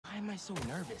I so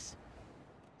nervous?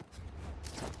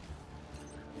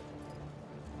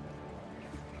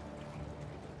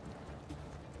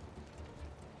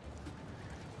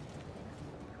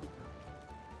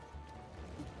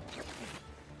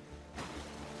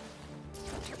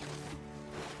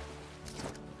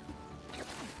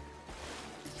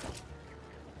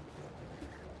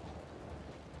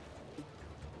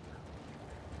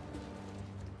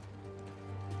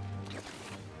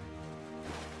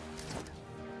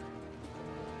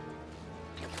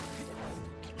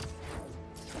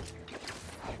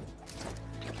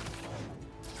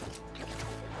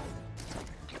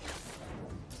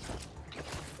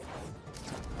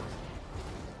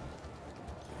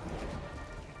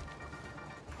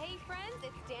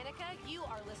 You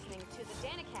are listening to the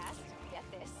Danicast, get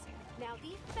this, now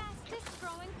the fastest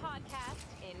growing podcast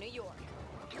in New York.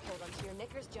 Hold on to your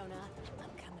knickers, Jonah.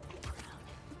 I'm coming for the crown.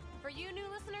 For you new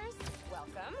listeners,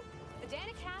 welcome. The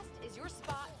Danicast is your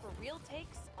spot for real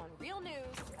takes on real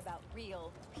news about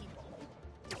real people.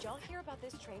 Did y'all hear about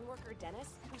this train worker, Dennis,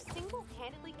 who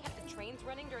single-handedly kept the trains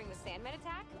running during the Sandman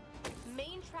attack?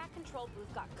 Main track control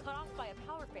booth got cut off by a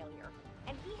power failure,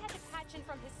 and he had to patch in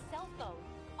from his cell phone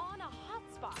on a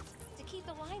hotspot to keep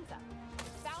the lines up.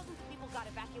 Thousands of people got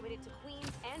evacuated to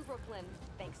Queens and Brooklyn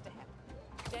thanks to him.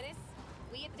 Dennis,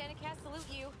 we at the Danicast salute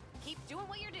you. Keep doing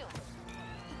what you're doing.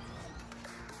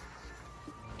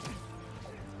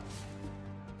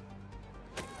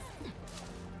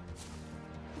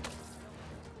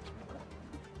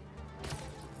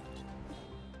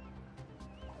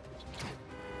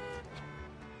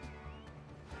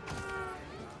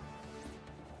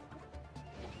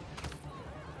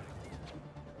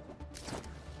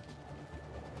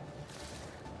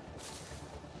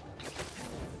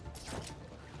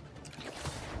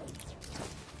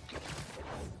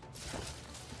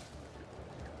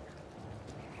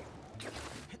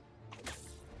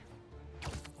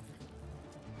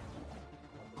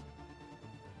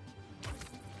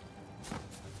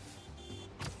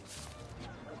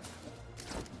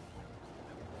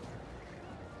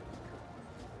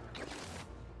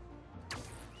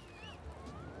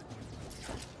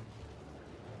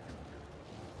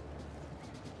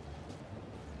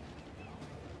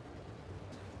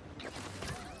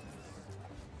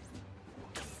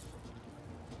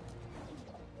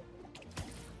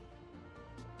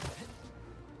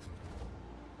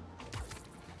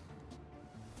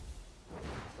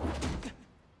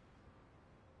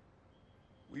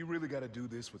 We really gotta do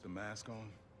this with the mask on?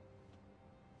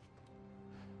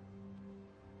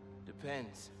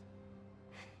 Depends.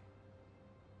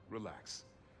 Relax.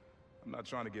 I'm not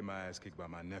trying to get my ass kicked by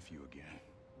my nephew again.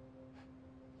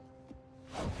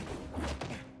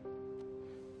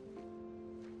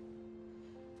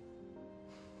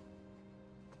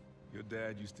 Your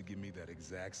dad used to give me that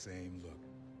exact same look.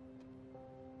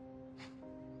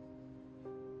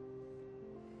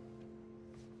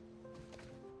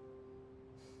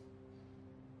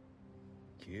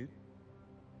 Kid?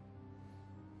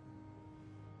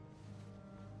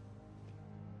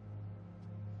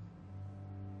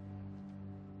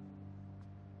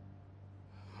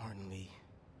 Martin Lee.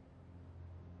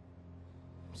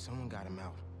 Someone got him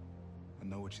out. I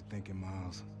know what you're thinking,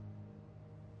 Miles.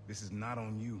 This is not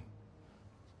on you.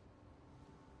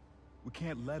 We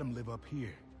can't let him live up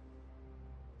here.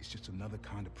 It's just another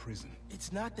kind of prison.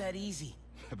 It's not that easy.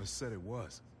 Never said it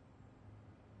was.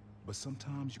 But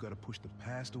sometimes you gotta push the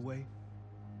past away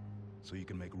so you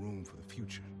can make room for the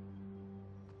future.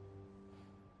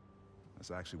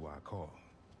 That's actually why I called.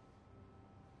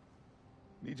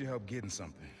 Need your help getting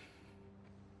something.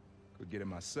 Could get it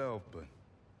myself, but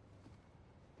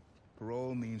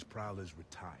parole means Prowler's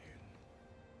retired.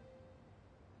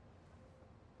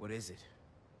 What is it?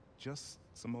 Just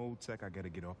some old tech I gotta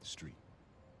get off the street.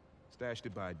 Stashed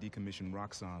it by a decommissioned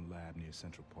Roxxon lab near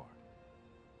Central Park.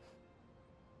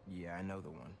 Yeah, I know the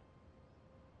one.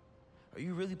 Are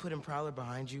you really putting Prowler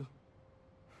behind you?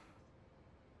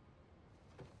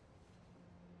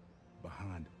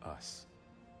 Behind us.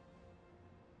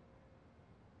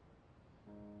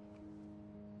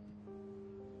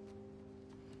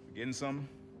 You getting something?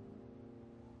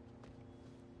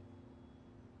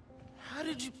 How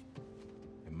did you...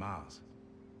 And Miles,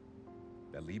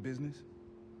 that Lee business?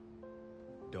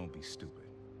 Don't be stupid.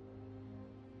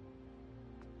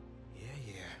 Yeah.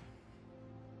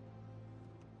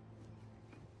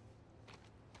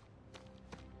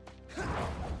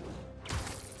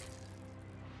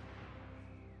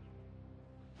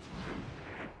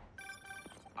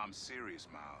 I'm serious,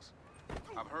 Miles.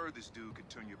 I've heard this dude can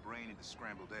turn your brain into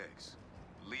scrambled eggs.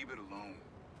 Leave it alone.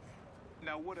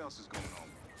 Now, what else is going on?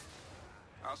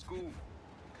 How's school?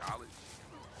 College?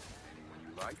 Anyone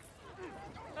you like?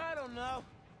 I don't know.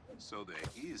 So there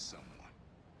is someone.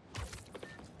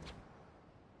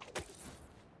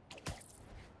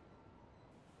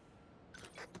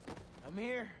 I'm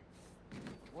here.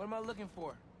 What am I looking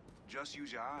for? Just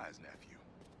use your eyes, nephew.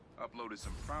 Uploaded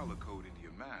some Prowler code into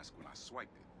your mask when I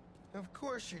swiped it. Of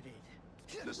course you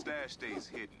did. The stash stays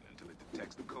hidden until it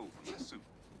detects the code from my suit.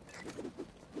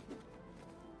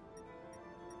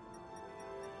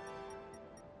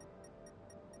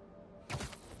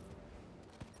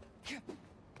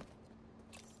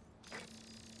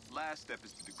 Last step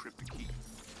is to decrypt the key.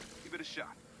 Give it a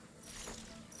shot.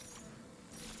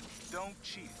 Don't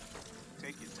cheat.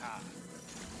 Take your time.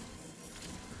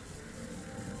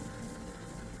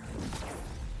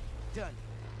 Done.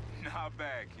 Not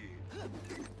bad, kid.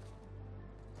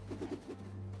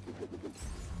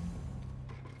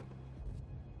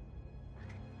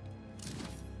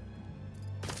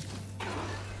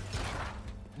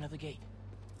 Another gate.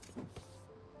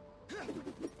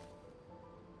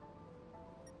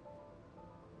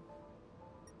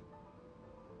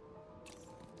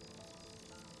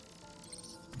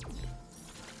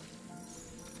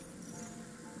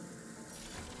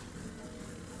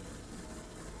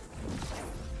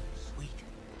 Sweet.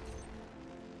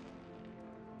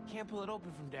 Can't pull it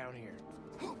open from down here.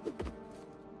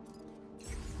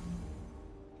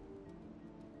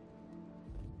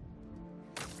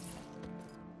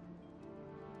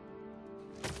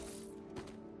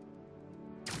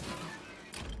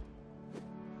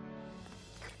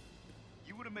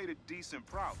 You would have made a decent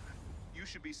Prowler. You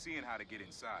should be seeing how to get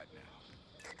inside now.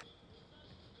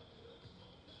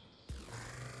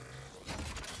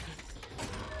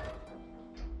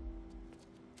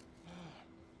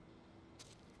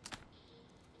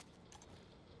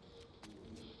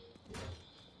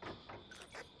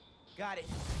 Got it.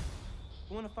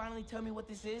 You want to finally tell me what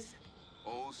this is?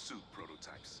 Old suit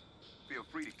prototypes. Feel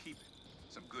free to keep it.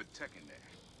 Some good tech in there.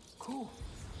 Cool.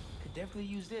 Could definitely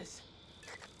use this.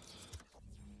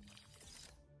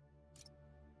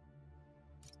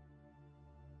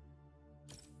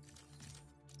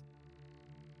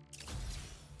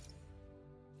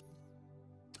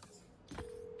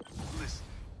 Listen,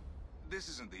 this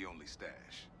isn't the only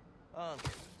stash.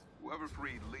 Whoever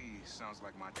freed Lee sounds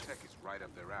like my tech is right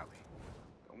up their alley.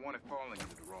 Don't want it falling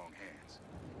into the wrong hands.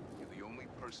 You're the only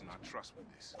person I trust with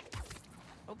this.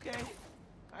 Okay,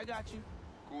 I got you.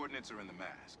 Coordinates are in the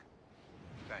mask.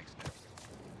 Thanks, Nick.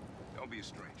 Don't be a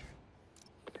stranger.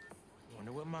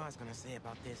 Wonder what Ma's gonna say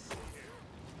about this.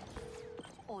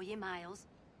 Oye, Miles,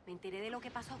 me enteré de lo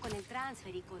que pasó con el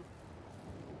transfer y con...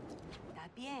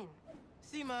 ¿Estás bien?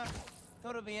 Sí, Ma.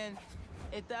 Todo bien.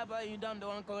 Estaba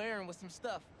ayudando a Uncle Aaron with some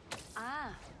stuff.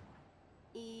 Ah,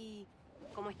 ¿y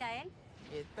cómo está él?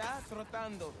 Está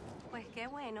trotando. Pues qué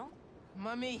bueno.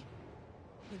 Mami,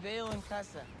 te veo en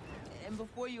casa. And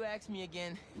before you ask me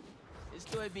again,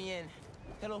 estoy bien.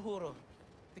 Te lo juro.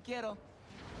 Te quiero.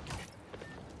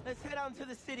 Let's head out into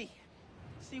the city.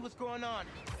 See what's going on.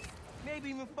 Maybe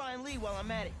even find Lee while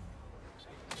I'm at it.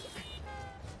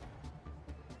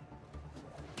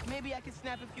 Maybe I can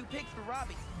snap a few pics for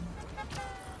Robbie.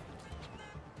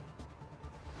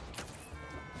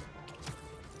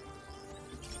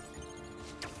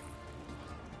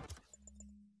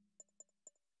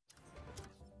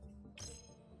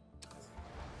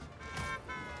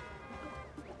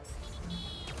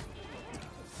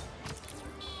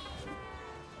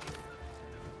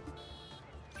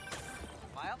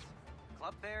 Miles?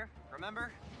 Club fair,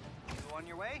 remember? You on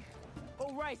your way?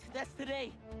 Oh, right, that's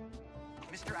today.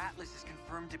 Mr. Atlas is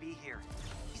confirmed to be here.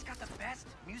 He's got the best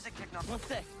music technology. One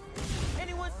sec.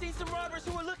 Anyone seen some robbers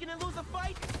who are looking to lose a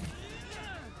fight?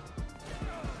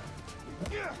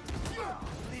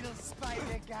 Little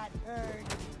spider got hurt.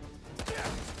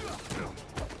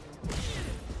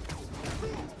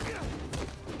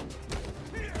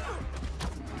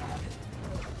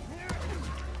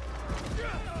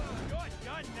 You're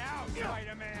done now,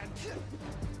 Spider-Man!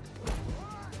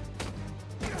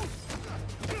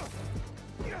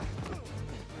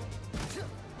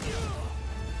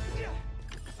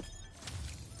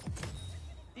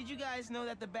 Did you guys know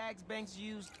that the bags banks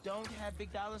use don't have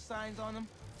big dollar signs on them?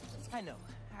 I know.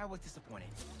 I was disappointed.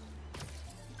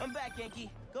 I'm back, Yankee.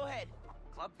 Go ahead.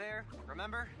 Club fair,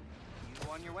 remember?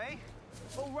 You on your way?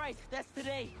 Oh, right. That's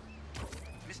today.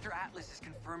 Mr. Atlas is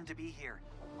confirmed to be here.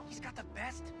 He's got the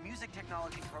best music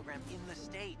technology program in the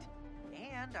state.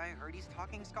 And I heard he's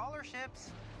talking scholarships.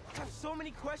 I have so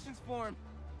many questions for him.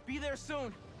 Be there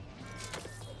soon.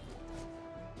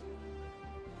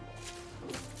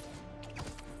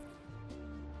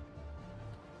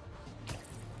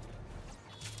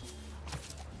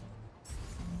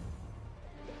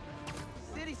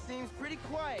 Seems pretty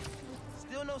quiet.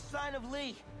 Still no sign of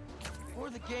Lee.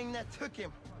 Or the gang that took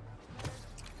him.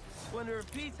 Wonder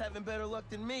if Pete's having better luck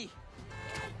than me.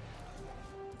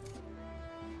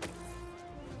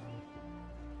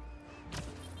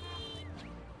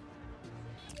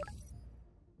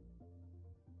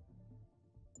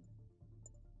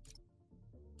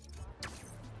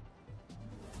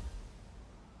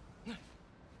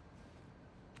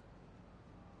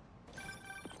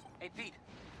 Hey, Pete.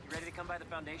 You ready to come by the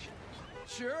Foundation?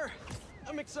 Sure.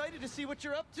 I'm excited to see what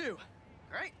you're up to.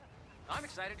 Great. I'm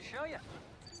excited to show you.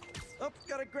 Oh,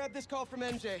 gotta grab this call from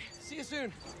MJ. See you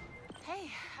soon. Hey,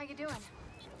 how you doing?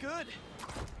 Good.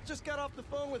 Just got off the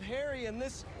phone with Harry, and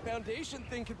this Foundation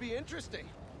thing could be interesting.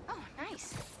 Oh,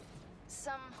 nice.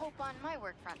 Some hope on my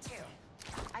work front, too.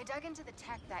 I dug into the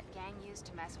tech that gang used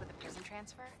to mess with the prison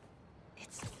transfer.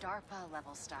 It's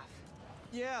DARPA-level stuff.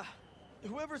 Yeah.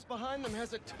 Whoever's behind them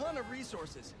has a ton of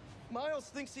resources. Miles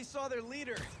thinks he saw their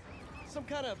leader. Some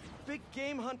kind of big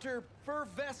game hunter, fur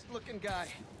vest-looking guy.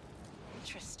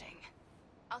 Interesting.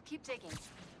 I'll keep digging.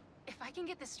 If I can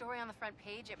get this story on the front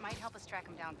page, it might help us track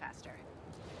him down faster.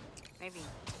 Maybe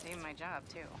save my job,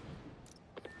 too.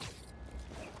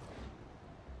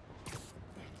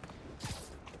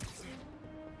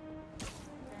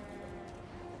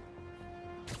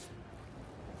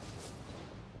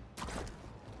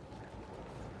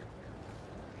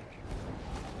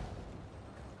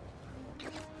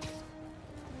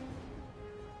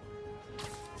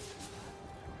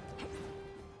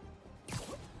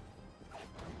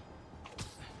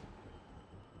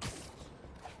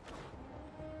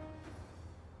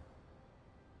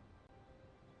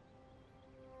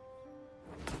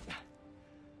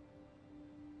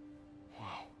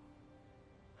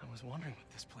 I was wondering what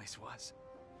this place was.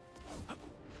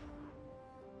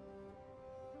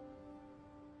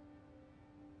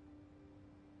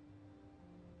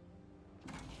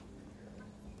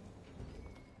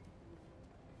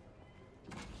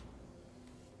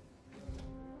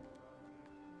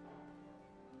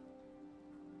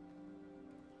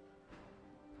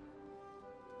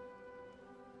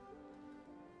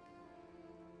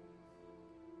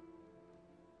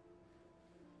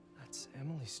 That's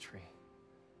Emily's tree.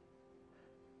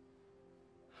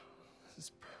 This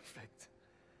is perfect.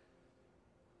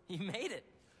 You made it.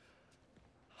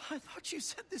 I thought you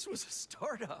said this was a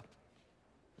startup.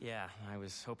 Yeah, I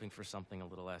was hoping for something a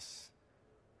little less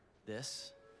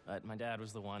this, but my dad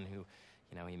was the one who,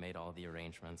 he made all the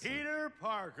arrangements. Peter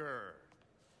Parker!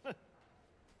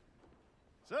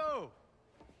 So,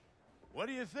 what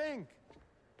do you think?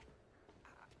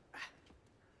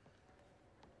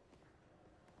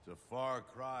 It's a far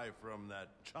cry from that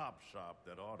chop shop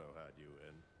that Otto had you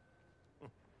in.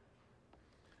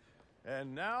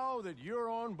 And now that you're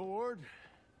on board,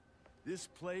 this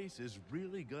place is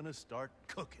really gonna start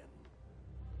cooking.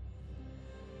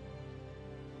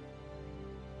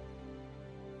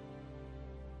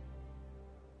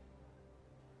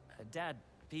 Dad,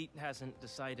 Pete hasn't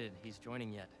decided he's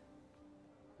joining yet.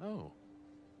 Oh.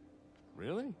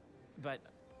 Really? But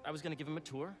I was gonna give him a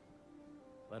tour,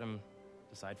 let him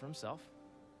decide for himself.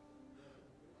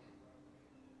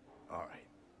 All right.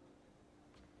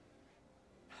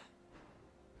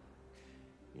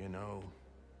 You know,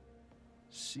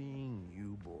 seeing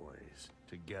you boys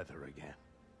together again.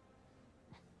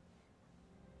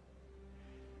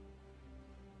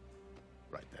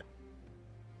 Right then.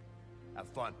 Have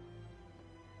fun.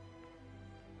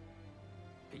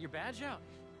 Get your badge out.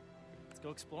 Let's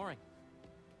go exploring.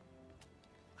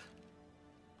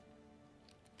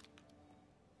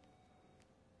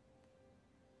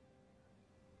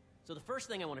 So the first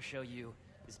thing I want to show you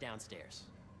is downstairs.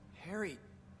 Harry,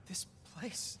 this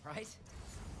place. Right?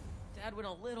 Dad went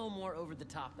a little more over the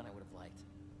top than I would have liked.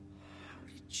 How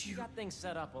did He you... got things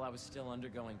set up while I was still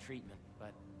undergoing treatment,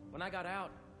 but when I got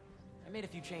out, I made a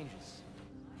few changes.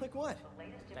 Like what?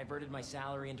 Diverted my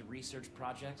salary into research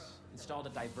projects, installed a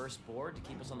diverse board to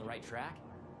keep us on the right track,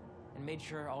 and made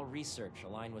sure all research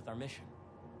aligned with our mission,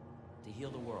 to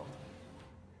heal the world.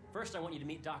 First, I want you to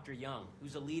meet Dr. Young,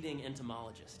 who's a leading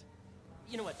entomologist.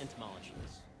 You know what entomology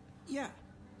is? Yeah.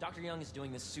 Dr. Young is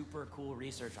doing this super cool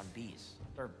research on bees,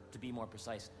 or to be more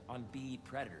precise, on bee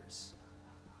predators.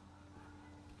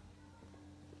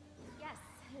 Yes,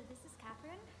 this is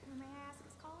Catherine. Who may I ask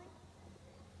is calling?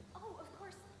 Oh, of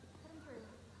course. Put him through.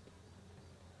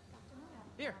 Dr. Mona.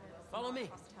 Here, follow me.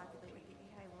 Calculate the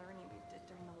AI learning we did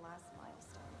during the last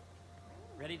milestone.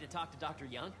 Ready to talk to Dr.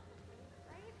 Young?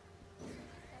 Right?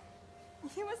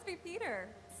 You must be Peter.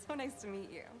 So nice to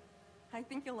meet you. I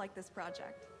think you'll like this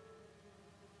project.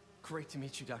 Great to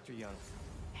meet you, Dr. Young.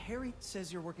 Harry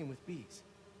says you're working with bees.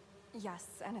 Yes,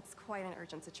 and it's quite an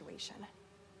urgent situation.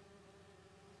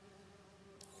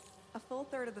 A full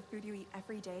third of the food you eat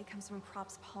every day comes from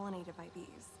crops pollinated by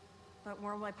bees. But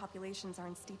worldwide populations are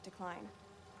in steep decline,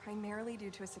 primarily due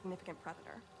to a significant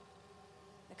predator,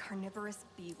 the carnivorous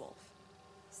bee wolf.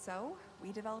 So,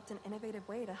 we developed an innovative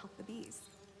way to help the bees.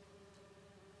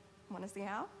 Want to see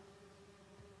how?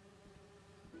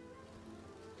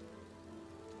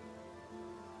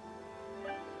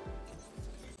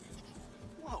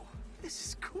 Whoa, this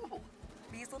is cool.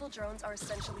 These little drones are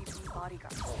essentially bee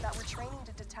bodyguards that were training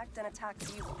to detect and attack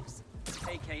bee wolves.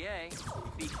 AKA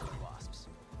bee killer wasps.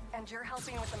 And you're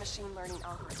helping with the machine learning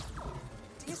algorithm.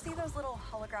 Do you see those little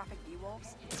holographic bee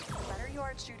wolves? The better you are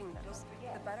at shooting those,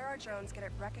 the better our drones get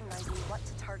at recognizing what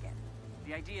to target.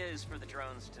 The idea is for the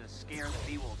drones to scare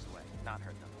the bee wolves away, not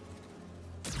hurt them.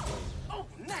 Oh,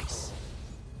 nice!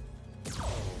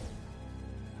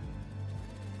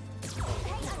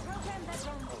 Hey, I programmed that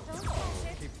drone. Don't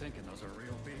crash it. Keep thinking those are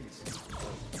real bees.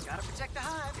 Gotta protect the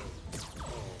hive.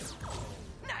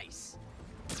 Nice!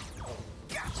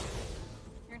 Gotcha!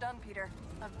 You're done, Peter.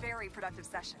 A very productive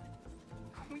session.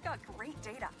 We got great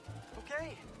data.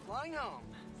 Okay, flying home.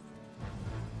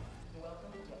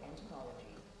 Welcome to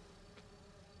entomology.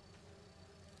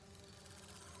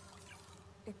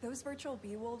 If those virtual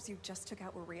bee wolves you just took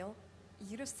out were real,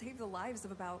 you'd have saved the lives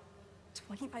of about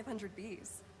 2,500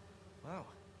 bees. Wow.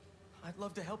 I'd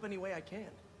love to help any way I can.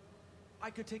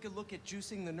 I could take a look at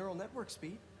juicing the neural network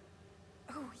speed.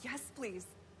 Oh, yes, please.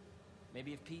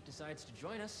 Maybe if Pete decides to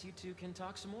join us, you two can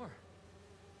talk some more.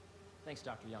 Thanks,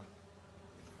 Dr. Young.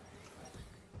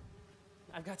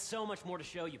 I've got so much more to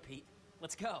show you, Pete.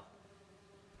 Let's go.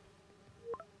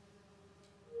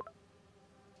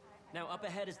 Now, up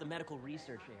ahead is the medical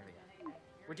research area.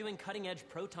 We're doing cutting-edge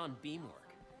proton beam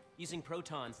work, using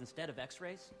protons instead of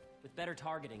X-rays, with better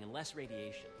targeting and less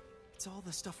radiation. It's all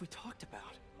the stuff we talked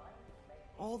about.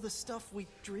 All the stuff we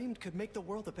dreamed could make the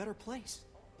world a better place.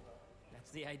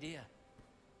 That's the idea.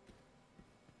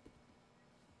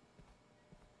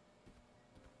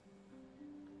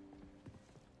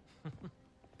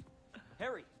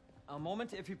 Harry, a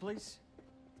moment, if you please.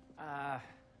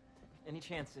 Any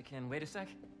chance it can wait a sec?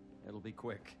 It'll be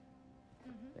quick.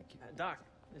 Thank you. Doc,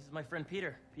 this is my friend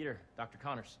Peter. Peter, Dr.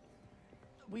 Connors.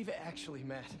 We've actually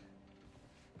met.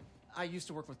 I used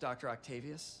to work with Dr.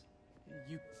 Octavius.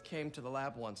 You came to the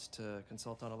lab once to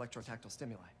consult on electrotactile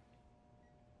stimuli.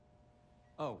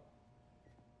 Oh.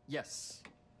 Yes.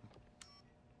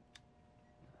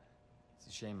 It's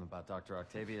a shame about Dr.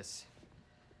 Octavius.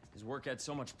 His work had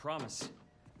so much promise.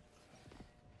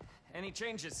 Any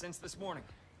changes since this morning?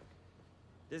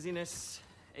 Dizziness,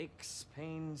 aches,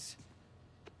 pains,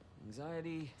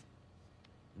 anxiety,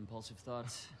 impulsive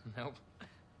thoughts? Nope.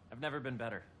 I've never been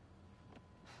better.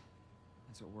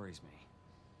 That's what worries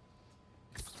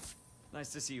me.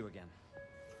 Nice to see you again.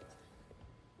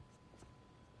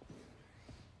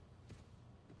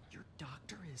 Your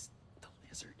doctor is the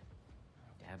lizard.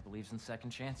 Dad believes in second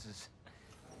chances.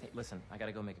 Hey, listen, I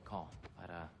gotta go make a call, but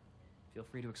feel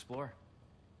free to explore.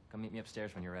 Come meet me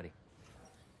upstairs when you're ready.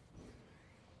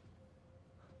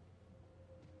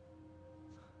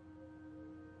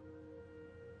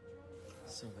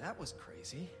 So that was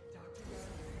crazy.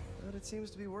 But it seems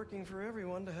to be working for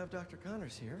everyone to have Dr.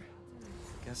 Connors here.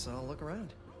 Guess I'll look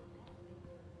around.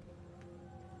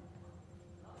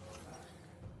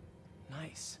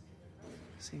 Nice.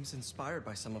 Seems inspired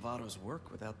by some of Otto's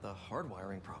work without the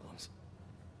hardwiring problems.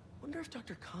 Wonder if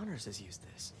Dr. Connors has used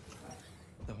this.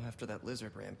 Though after that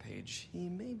lizard rampage, he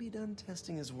may be done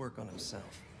testing his work on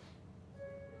himself.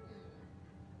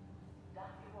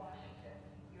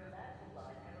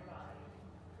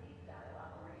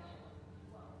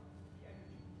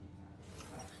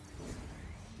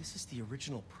 This is the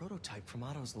original prototype from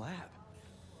Otto's lab.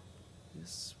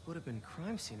 This would have been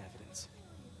crime scene evidence.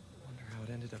 Wonder how it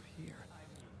ended up here.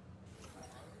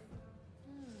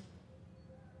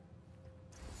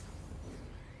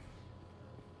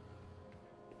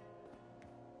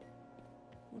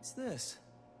 What's this?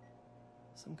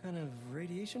 Some kind of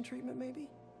radiation treatment, maybe?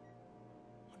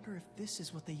 Wonder if this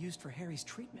is what they used for Harry's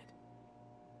treatment.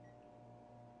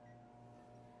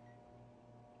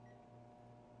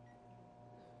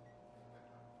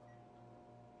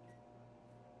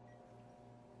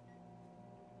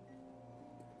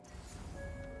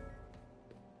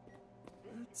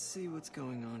 Let's see what's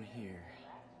going on here.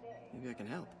 Maybe I can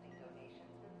help.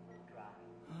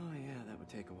 Oh yeah, that would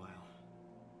take a while.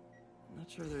 I'm not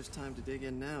sure there's time to dig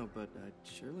in now, but I'd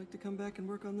sure like to come back and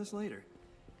work on this later.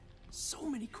 So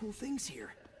many cool things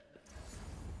here.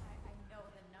 I know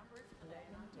the numbers.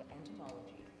 Welcome to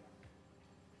entomology.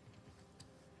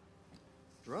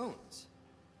 Drones?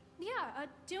 Yeah,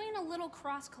 doing a little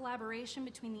cross-collaboration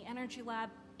between the Energy Lab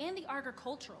and the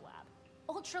Agricultural Lab.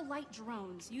 Ultra-light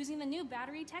drones using the new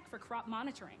battery tech for crop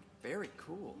monitoring. Very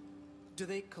cool. Do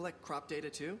they collect crop data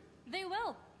too? They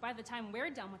will, by the time we're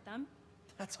done with them.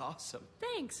 That's awesome.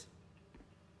 Thanks.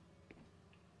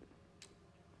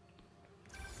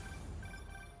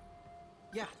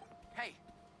 Yeah. Hey,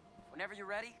 whenever you're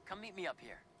ready, come meet me up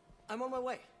here. I'm on my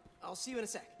way. I'll see you in a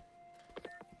sec.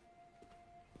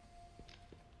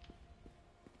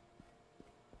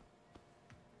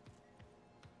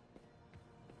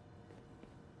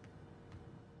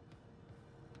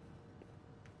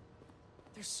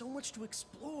 There's so much to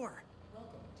explore.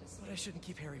 But I shouldn't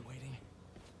keep Harry waiting.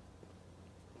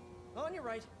 On your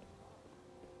right.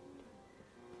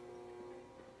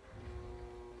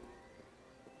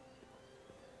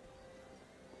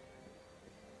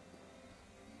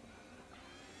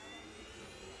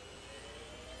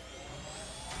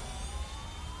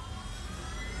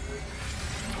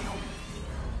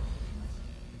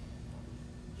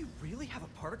 You really have a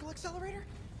particle accelerator?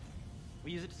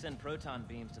 We use it to send proton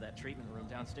beams to that treatment room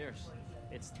downstairs.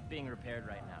 It's being repaired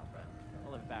right now, but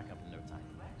we'll have it back up in no time.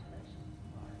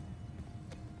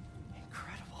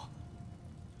 Incredible.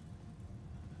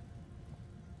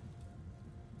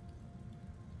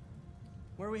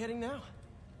 Where are we heading now?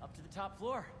 Up to the top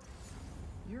floor.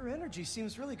 Your energy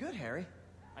seems really good, Harry.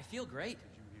 I feel great.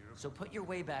 So put your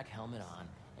way back helmet on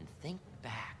and think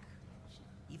back.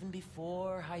 Even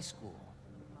before high school.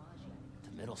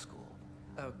 To middle school.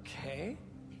 Okay.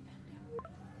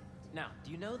 Now,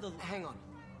 do you know the... Hang on.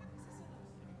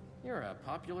 You're a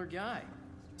popular guy.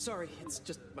 Sorry, it's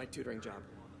just my tutoring job.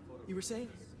 You were saying?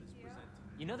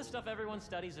 You know the stuff everyone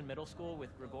studies in middle school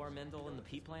with Gregor Mendel and the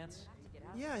pea plants?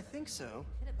 Yeah, I think so.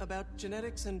 About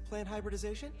genetics and plant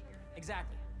hybridization?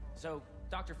 Exactly. So,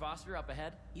 Dr. Foster up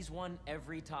ahead, he's won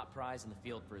every top prize in the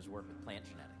field for his work with plant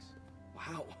genetics.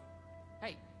 Wow.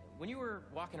 Hey, when you were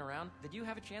walking around, did you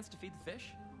have a chance to feed the fish?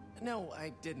 No,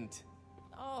 I didn't.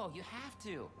 Oh, you have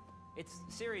to. It's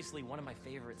seriously one of my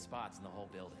favorite spots in the whole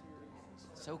building.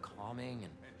 So calming,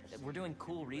 and we're doing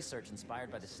cool research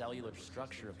inspired by the cellular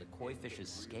structure of the koi fish's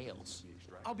scales.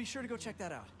 I'll be sure to go check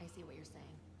that out. I see what you're saying.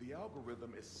 The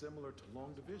algorithm is similar to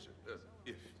long division,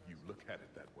 if you look at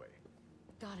it that way.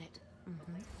 Got it.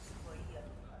 Mm-hmm.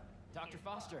 Dr.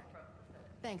 Foster.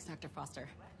 Thanks, Dr. Foster.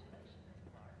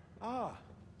 Ah,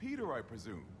 Peter, I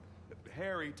presume.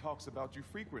 Harry talks about you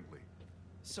frequently.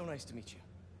 So nice to meet you.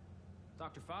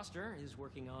 Dr. Foster is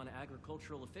working on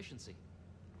agricultural efficiency.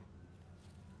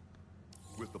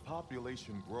 With the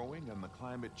population growing and the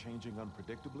climate changing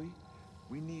unpredictably,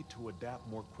 we need to adapt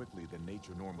more quickly than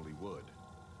nature normally would.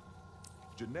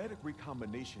 Genetic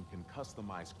recombination can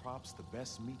customize crops to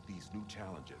best meet these new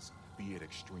challenges, be it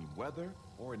extreme weather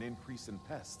or an increase in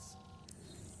pests.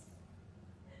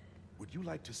 Would you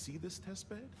like to see this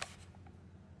testbed?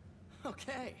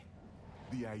 Okay.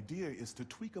 The idea is to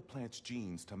tweak a plant's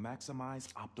genes to maximize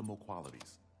optimal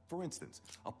qualities. For instance,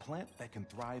 a plant that can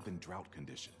thrive in drought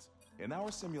conditions. In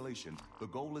our simulation, the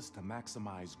goal is to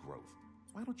maximize growth.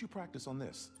 Why don't you practice on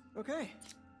this? Okay.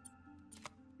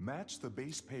 Match the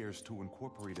base pairs to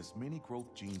incorporate as many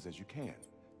growth genes as you can.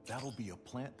 That'll be a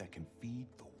plant that can feed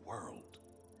the world.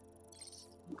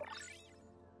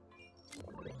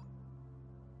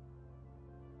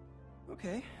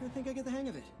 Okay, I think I get the hang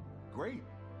of it. Great.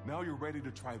 Now you're ready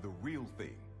to try the real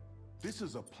thing. This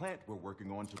is a plant we're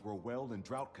working on to grow well in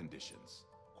drought conditions.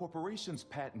 Corporations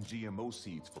patent GMO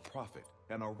seeds for profit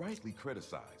and are rightly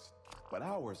criticized. But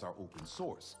ours are open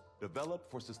source, developed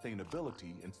for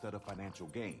sustainability instead of financial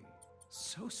gain.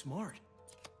 So smart.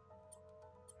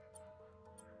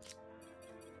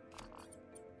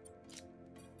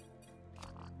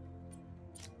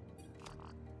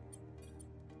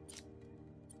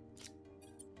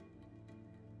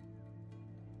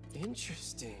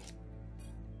 Interesting.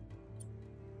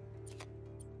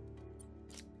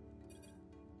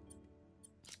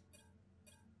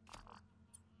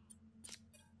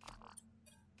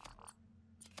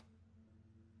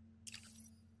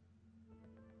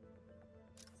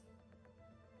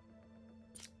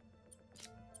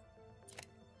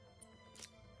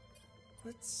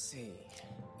 Let's see.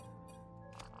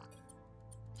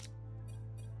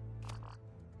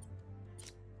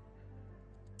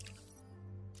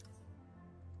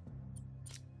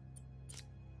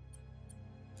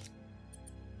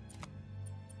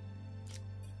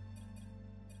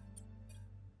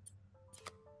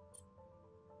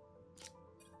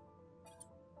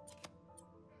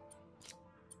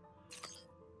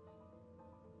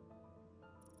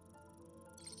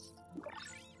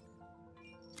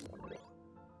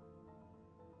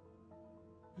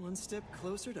 One step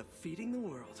closer to feeding the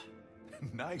world.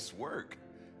 Nice work.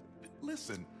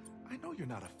 Listen, I know you're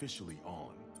not officially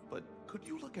on, but could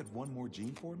you look at one more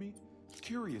gene for me?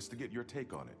 Curious to get your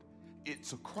take on it.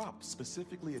 It's a crop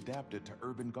specifically adapted to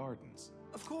urban gardens.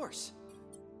 Of course.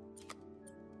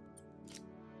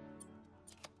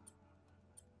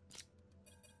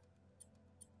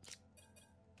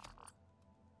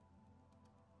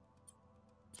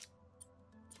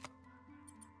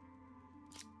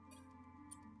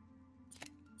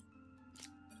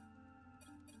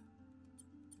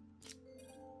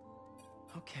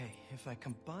 Okay, if I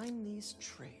combine these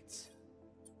traits...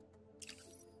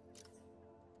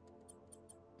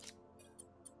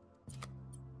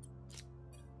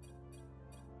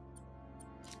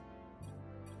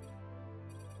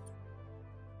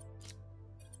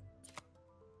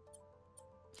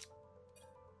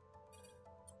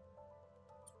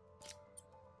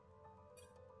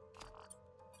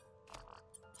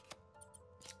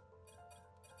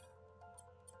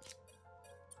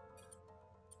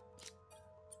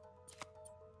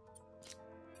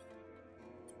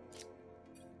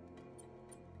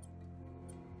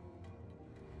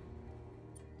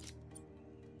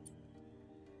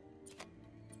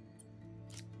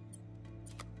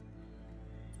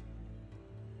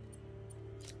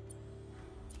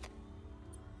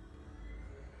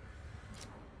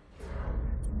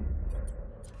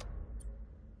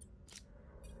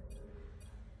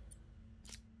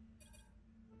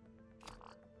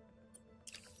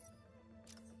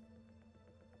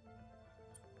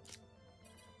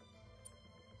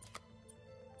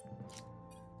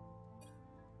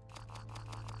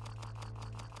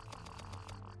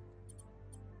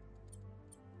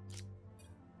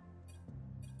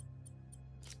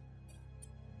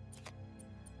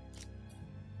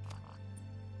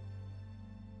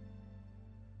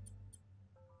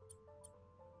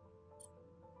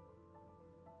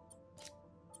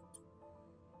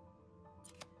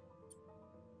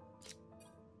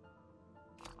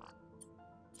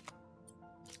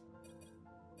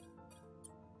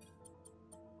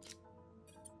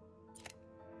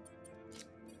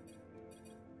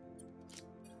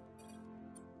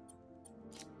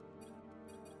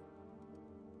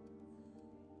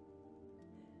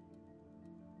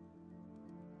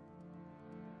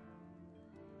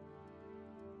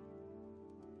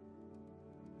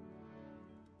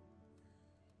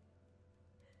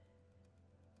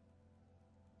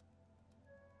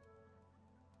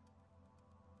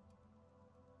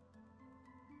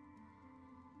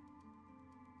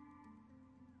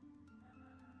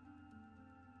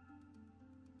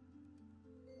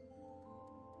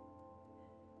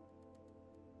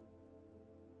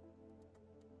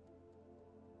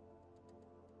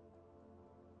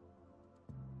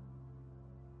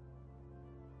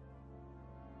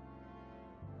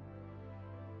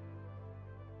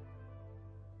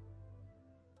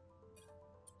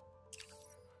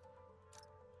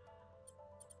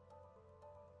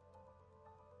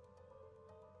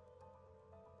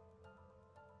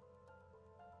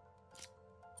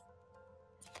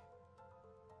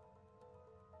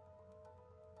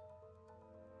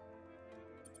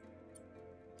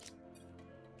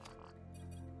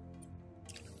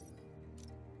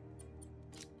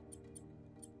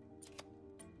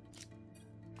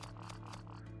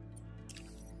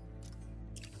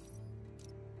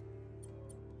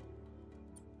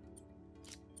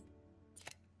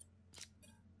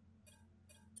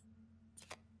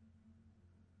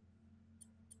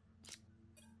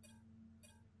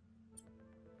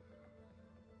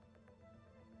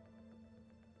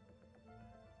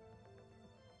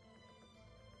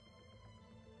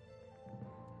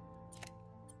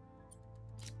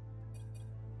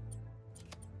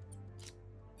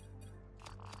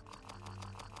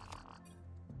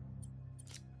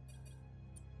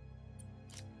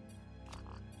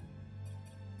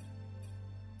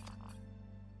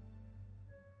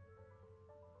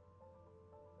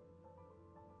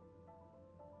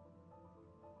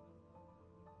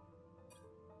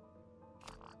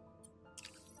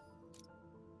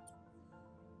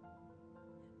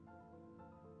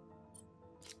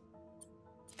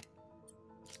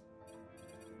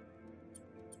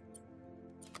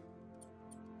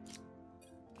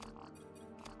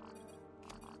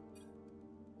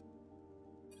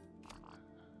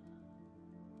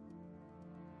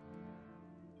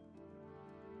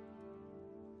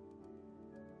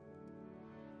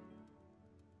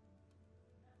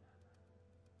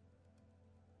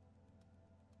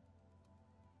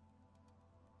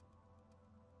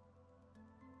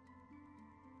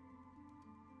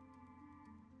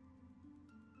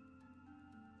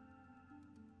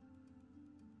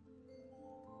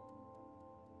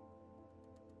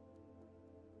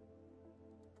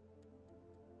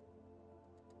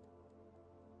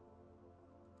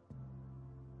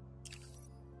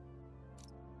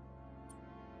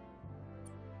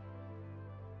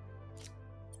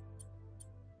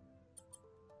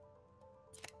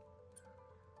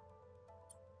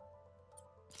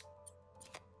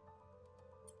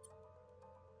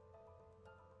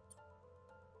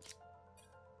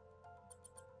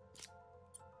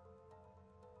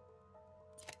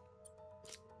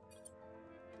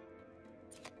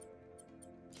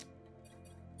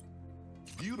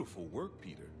 Beautiful work,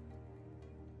 Peter.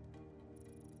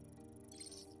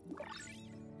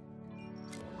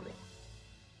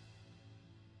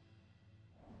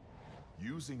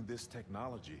 Using this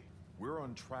technology, we're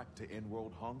on track to end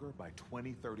world hunger by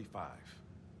 2035.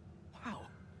 Wow.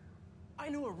 I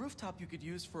know a rooftop you could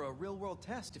use for a real-world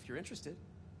test if you're interested.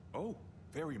 Oh,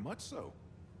 very much so.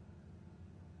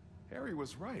 Harry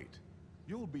was right.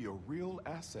 You'll be a real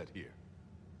asset here.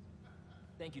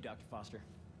 Thank you, Dr. Foster.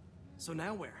 So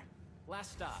now where?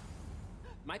 Last stop.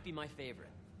 Might be my favorite.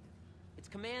 It's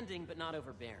commanding, but not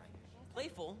overbearing.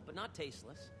 Playful, but not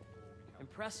tasteless.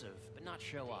 Impressive, but not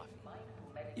show-off.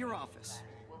 Your office.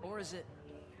 Or is it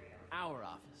our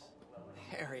office?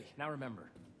 Harry. Now remember,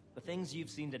 the things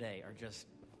you've seen today are just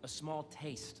a small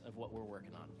taste of what we're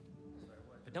working on.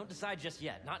 But don't decide just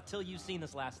yet, not till you've seen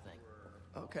this last thing.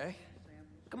 Okay.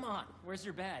 Come on, where's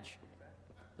your badge?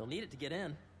 You'll need it to get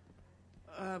in.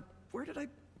 Where did I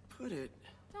put it?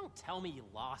 Don't tell me you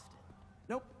lost it.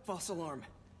 Nope, false alarm.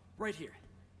 Right here.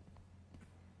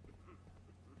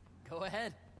 Go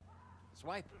ahead.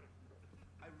 Swipe.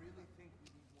 I really think we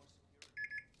need more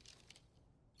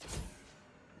security.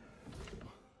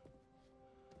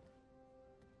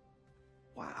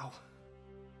 Wow.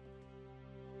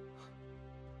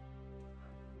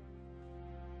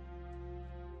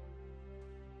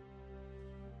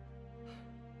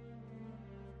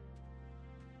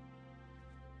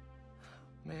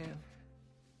 Man.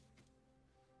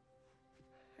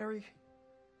 Harry.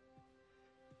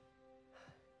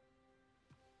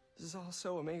 This is all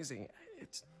so amazing.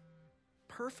 It's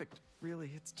perfect,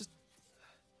 really. It's just...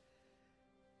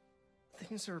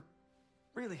 Things are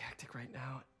really hectic right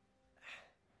now.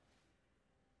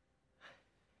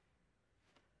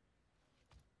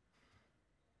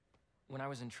 When I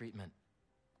was in treatment,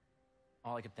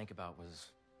 all I could think about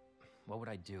was, what would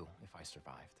I do if I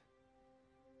survived?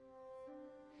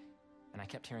 And I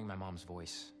kept hearing my mom's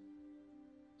voice,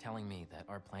 telling me that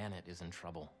our planet is in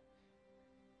trouble.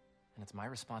 And it's my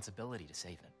responsibility to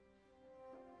save it.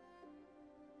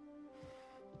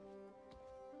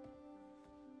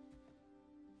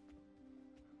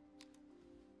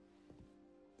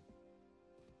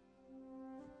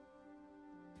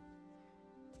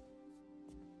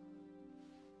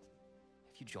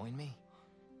 If you join me,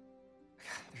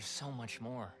 there's so much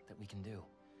more that we can do.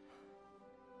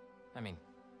 I mean,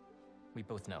 we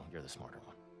both know you're the smarter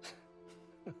one.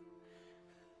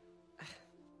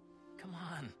 Come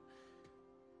on.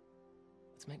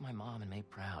 Let's make my mom and May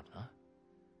proud, huh?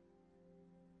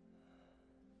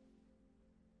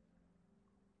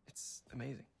 It's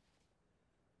amazing.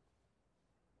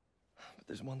 But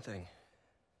there's one thing.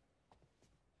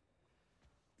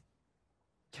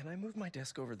 Can I move my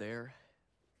desk over there?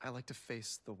 I like to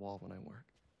face the wall when I work.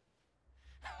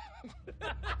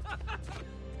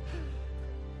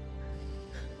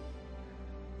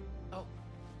 Oh,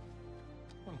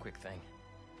 one quick thing.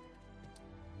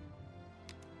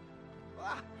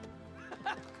 Ah!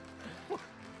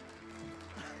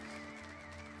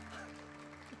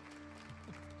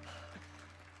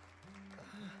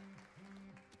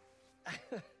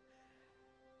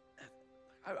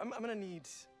 I'm gonna need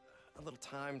a little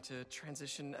time to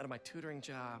transition out of my tutoring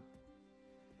job.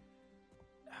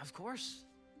 Of course.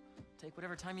 Take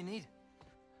whatever time you need.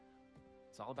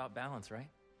 It's all about balance, right?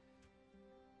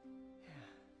 Yeah.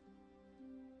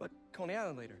 But Coney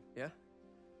Island later, yeah?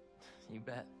 You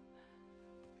bet.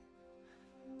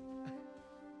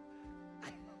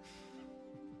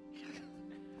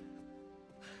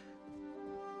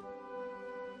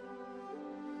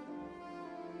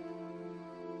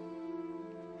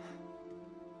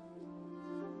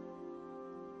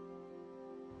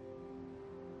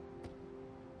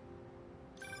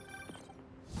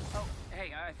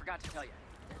 Hey, I forgot to tell you.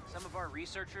 Some of our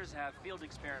researchers have field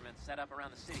experiments set up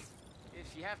around the city.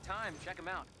 If you have time, check them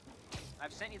out.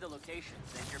 I've sent you the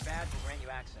locations, and your badge will grant you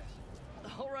access.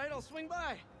 All right, I'll swing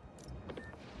by.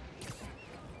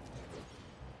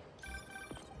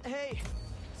 Hey,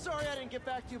 sorry I didn't get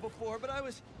back to you before, but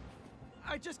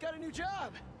I just got a new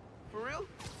job. For real?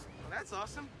 Well, that's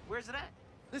awesome. Where's it at?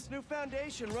 This new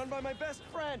foundation run by my best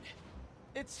friend.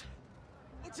 It's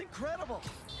incredible.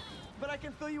 But I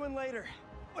can fill you in later.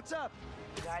 What's up?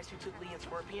 The guys who took Lee and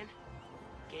Scorpion?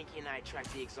 Genki and I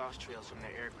tracked the exhaust trails from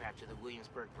their aircraft to the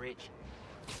Williamsburg Bridge.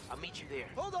 I'll meet you there.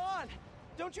 Hold on!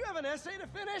 Don't you have an essay to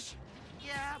finish?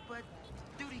 Yeah, but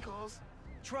duty calls.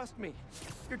 Trust me,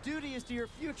 your duty is to your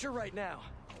future right now.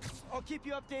 I'll keep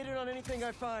you updated on anything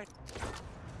I find.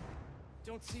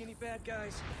 Don't see any bad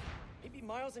guys. Maybe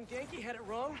Miles and Genki had it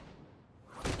wrong?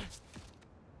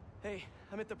 Hey,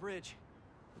 I'm at the bridge.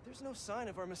 But there's no sign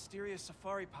of our mysterious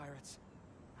safari pirates.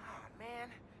 Oh, man.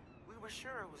 We were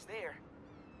sure it was there.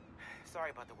 Sorry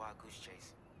about the wild goose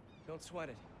chase. Don't sweat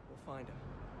it. We'll find him.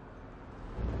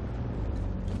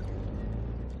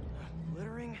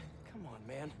 Littering? Come on,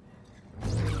 man.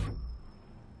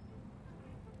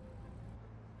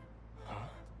 Huh?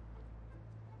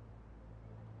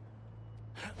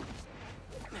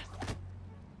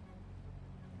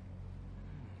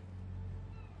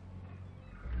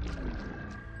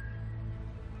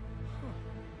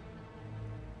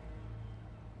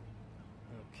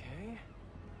 Okay.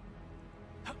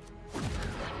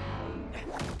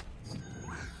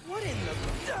 What in the...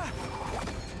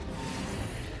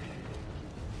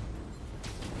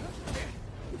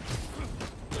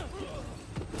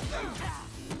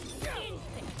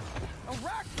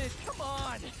 Arachnid, come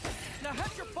on! Now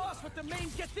have your boss with the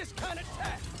mains get this kind of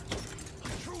tech!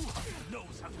 A true hunter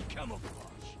knows how to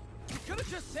camouflage. You could have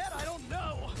just said I don't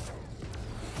know!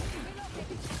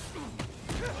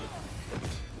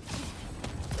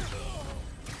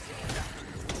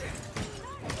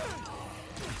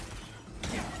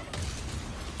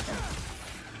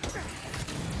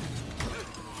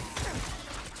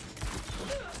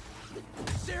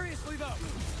 Seriously though,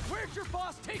 where'd your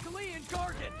boss take Lee and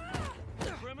Gargan?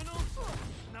 Criminals?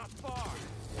 Not far.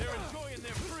 They're enjoying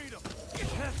their freedom.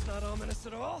 That's not ominous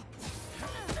at all.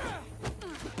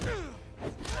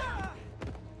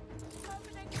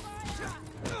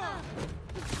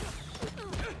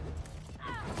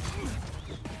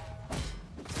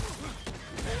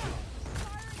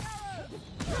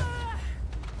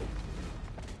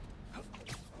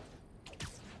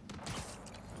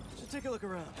 Should take a look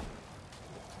around.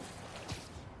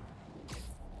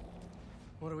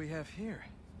 What do we have here?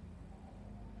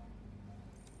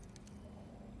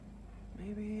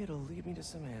 Maybe it'll lead me to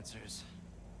some answers.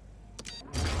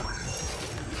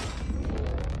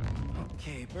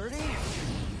 Okay, Birdie.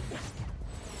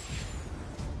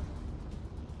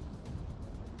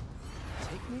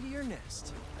 Take me to your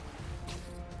nest.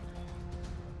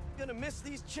 Gonna miss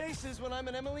these chases when I'm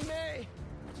an Emily May.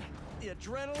 The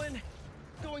adrenaline,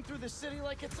 going through the city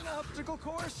like it's an obstacle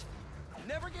course,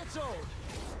 never gets old.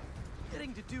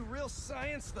 Getting to do real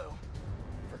science, though,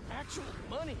 for actual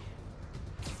money.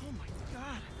 Oh my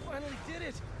God, I finally did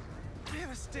it! I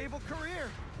have a stable career!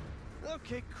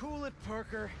 Okay, cool it,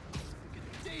 Parker. We can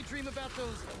daydream about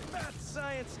those fat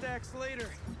science stacks later.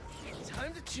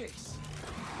 Time to chase.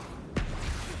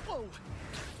 Whoa!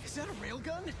 Is that a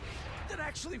railgun? That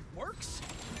actually works?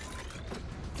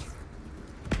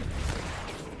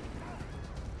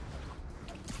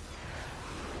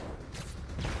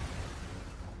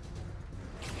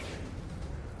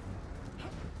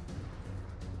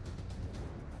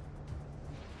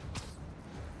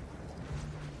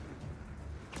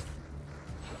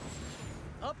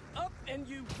 And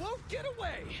you won't get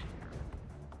away!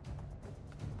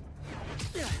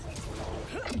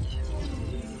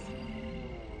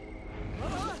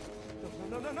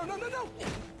 No!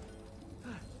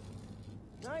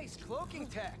 Nice cloaking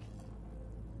tech.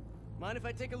 Mind if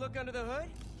I take a look under the hood?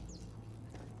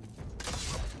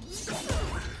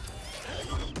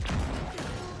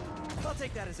 I'll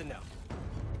take that as a no.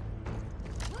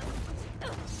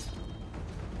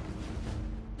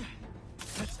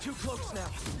 That's two cloaks now.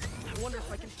 I wonder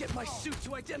if I can get my suit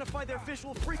to identify their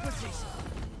visual frequencies.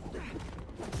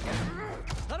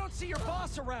 I don't see your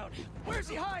boss around. Where's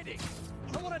he hiding?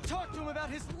 I want to talk to him about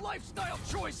his lifestyle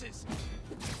choices.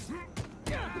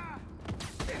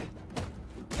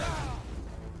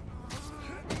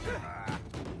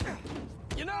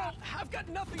 You know, I've got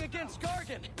nothing against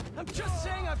Gargan. I'm just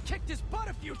saying I've kicked his butt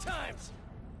a few times.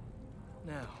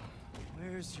 Now,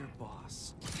 where's your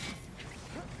boss?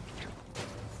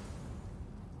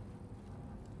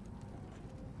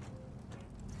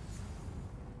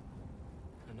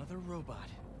 Another robot.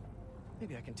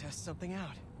 Maybe I can test something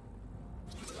out.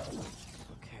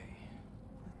 Okay,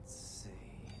 let's see.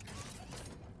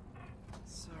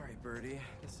 Sorry, Birdie.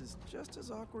 This is just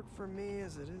as awkward for me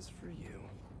as it is for you.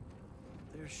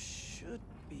 There should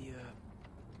be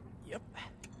a... Yep.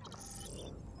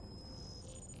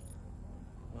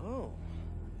 Oh,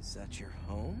 is that your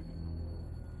home?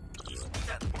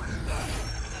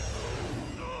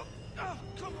 Oh,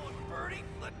 come on, Birdie,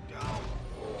 let go!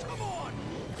 Come on!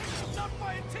 Not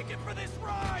buy a ticket for this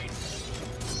ride!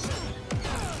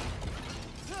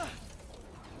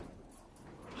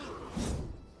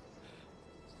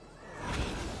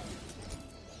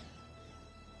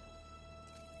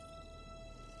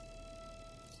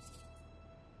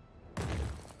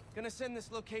 Gonna send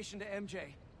this location to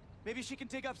MJ. Maybe she can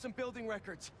dig up some building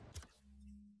records.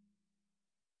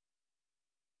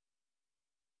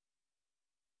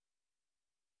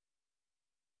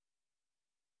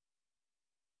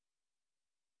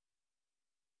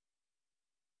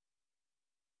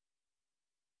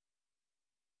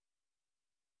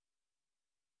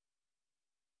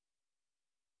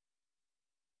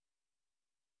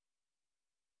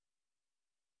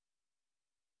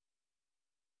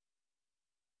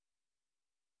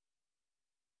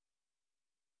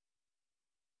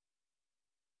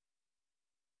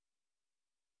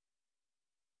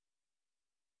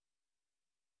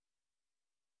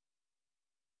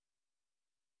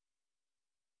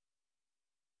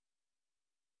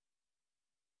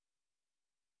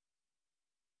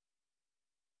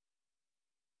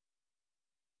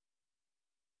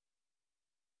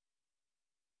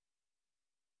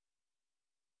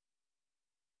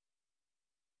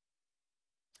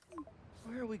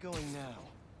 Where are we going now?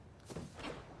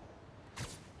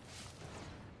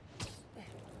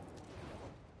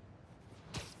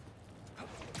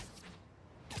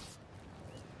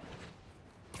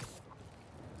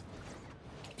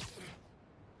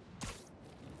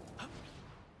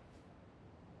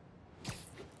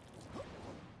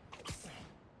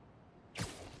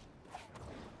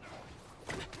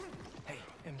 Hey,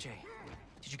 MJ.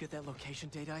 Did you get that location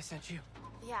data I sent you?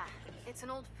 Yeah, it's an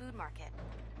old food market.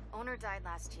 Owner died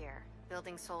last year.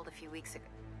 Building sold a few weeks ago.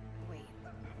 Wait.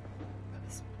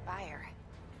 This buyer.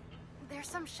 There's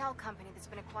some shell company that's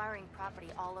been acquiring property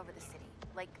all over the city.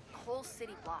 Like, whole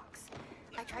city blocks.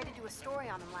 I tried to do a story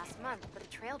on them last month, but the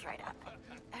trail dried up.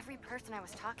 Every person I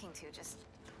was talking to just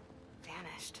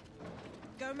vanished.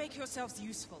 Go make yourselves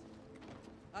useful.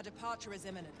 Our departure is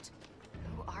imminent.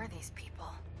 Who are these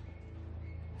people?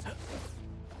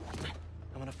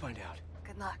 I'm gonna find out.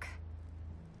 Good luck.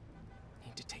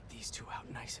 Need to take these two out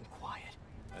nice and quiet.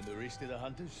 And the rest of the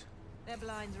hunters? Their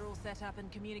blinds are all set up and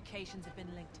communications have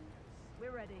been linked.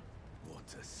 We're ready. What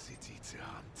a city to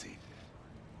hunt in.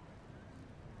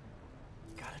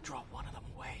 Gotta draw one of them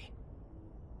away.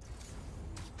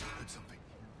 Heard something.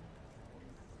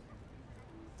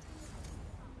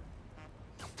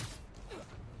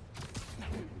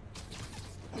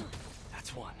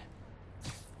 That's one.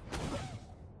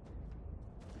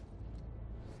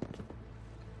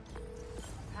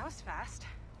 That was fast.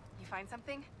 You find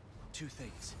something? Two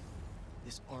things.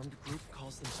 This armed group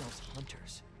calls themselves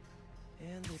Hunters.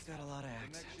 And they've got a lot of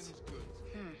accents.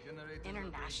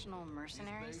 International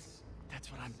mercenaries?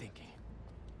 That's what I'm thinking.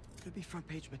 Could be front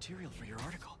page material for your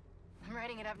article. I'm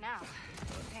writing it up now.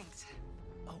 Thanks.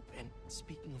 Oh, and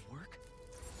speaking of work,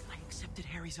 I accepted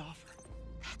Harry's offer.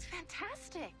 That's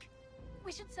fantastic.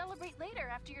 We should celebrate later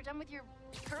after you're done with your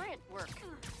current work.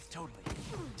 Totally.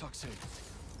 Talk soon.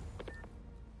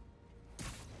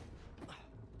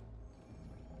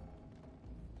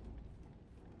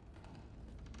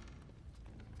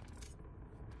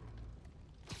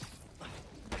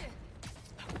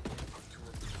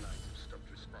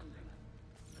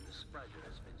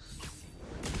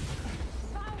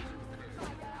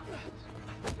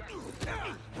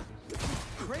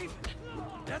 Craven!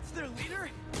 That's their leader?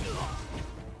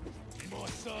 More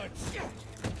swords!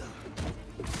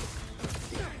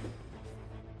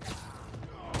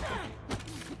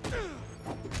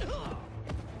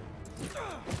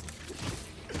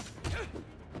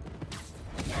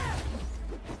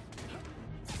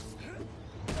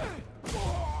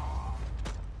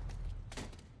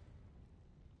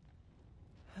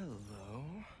 Hello.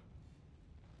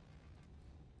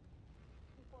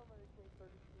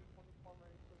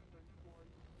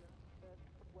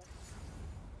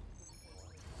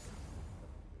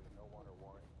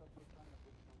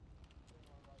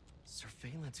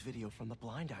 Surveillance video from the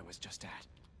blind I was just at.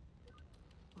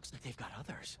 Looks like they've got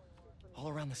others. All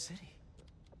around the city.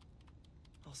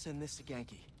 I'll send this to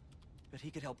Genki. Bet he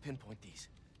could help pinpoint these.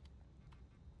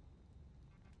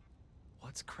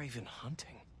 What's Craven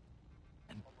hunting?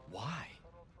 And why?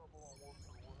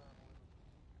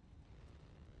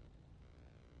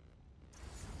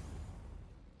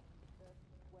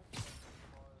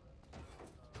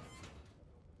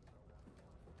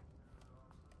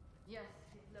 Yes,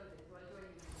 it's loaded. We're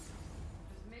joining you.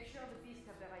 Just make sure the beasts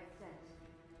have the right scent.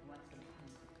 What's the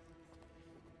hunt?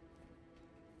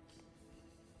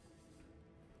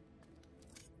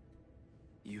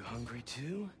 You hungry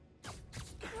too?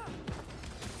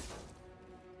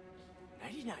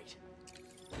 Nighty-night.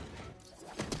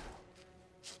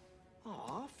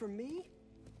 Aw, for me?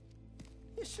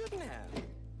 You shouldn't have.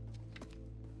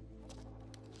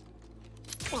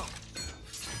 Oh.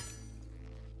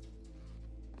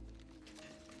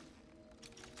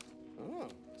 Oh,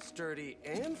 sturdy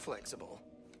and flexible.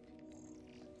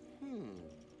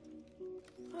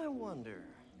 I wonder.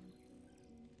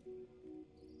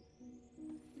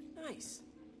 Nice.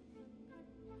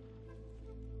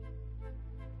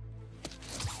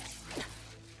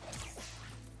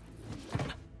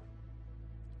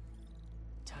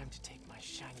 Time to take my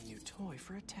shiny new toy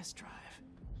for a test drive.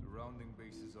 Surrounding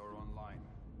bases are online.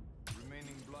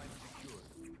 Remaining blind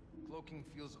secured. Cloaking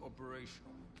fields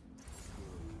operational.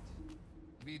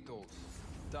 Good. VTOLs,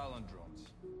 Talon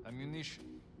drones,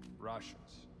 ammunition,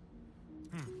 rations.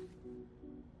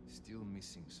 Still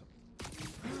missing some.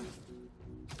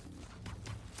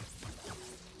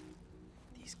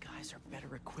 These guys are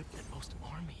better equipped than most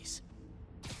armies.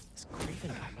 This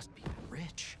Craven guy must be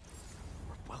rich.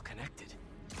 Or well-connected.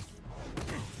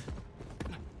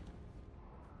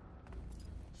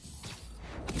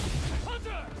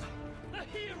 Hunter! The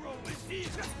hero is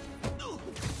here!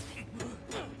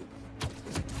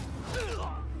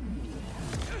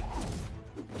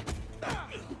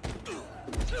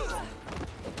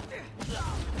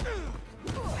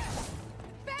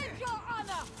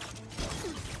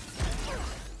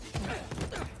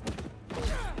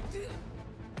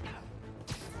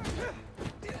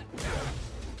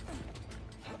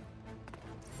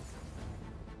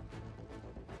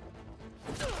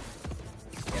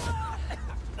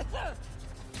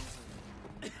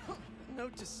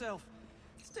 yourself.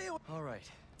 Stay away. All right.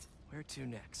 Where to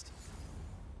next?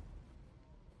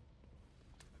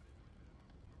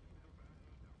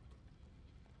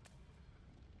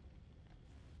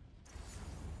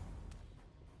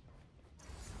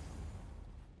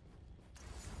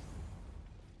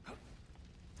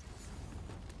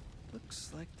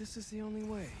 Looks like this is the only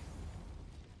way.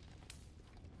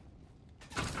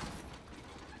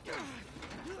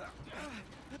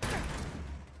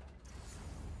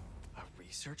 A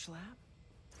research lab?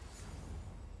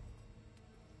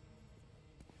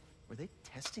 Were they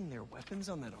testing their weapons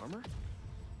on that armor?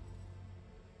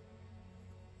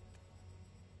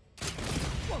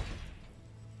 Whoa!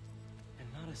 And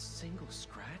not a single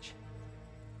scratch?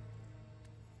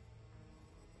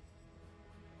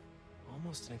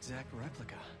 Almost an exact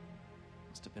replica.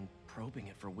 Must have been probing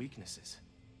it for weaknesses.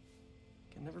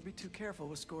 Can never be too careful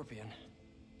with Scorpion.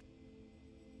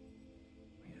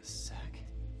 Wait a sec.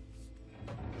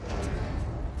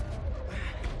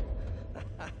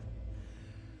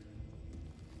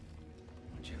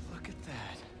 Would you look at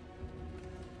that?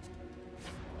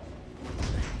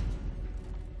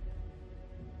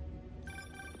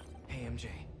 Hey, MJ.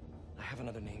 I have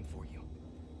another name for you.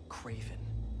 Craven.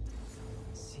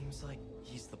 Seems like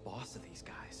he's the boss of these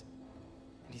guys.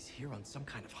 And he's here on some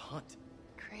kind of hunt.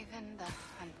 Craven the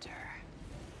Hunter.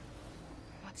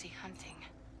 What's he hunting?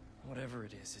 Whatever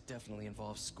it is, it definitely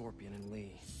involves Scorpion and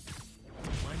Lee.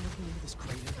 Mind looking into this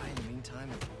Craven guy in the meantime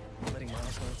and letting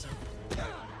Miles know it's up?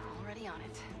 Already on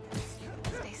it.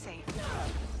 Stay safe.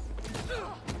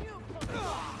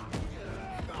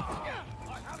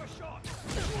 I have a shot!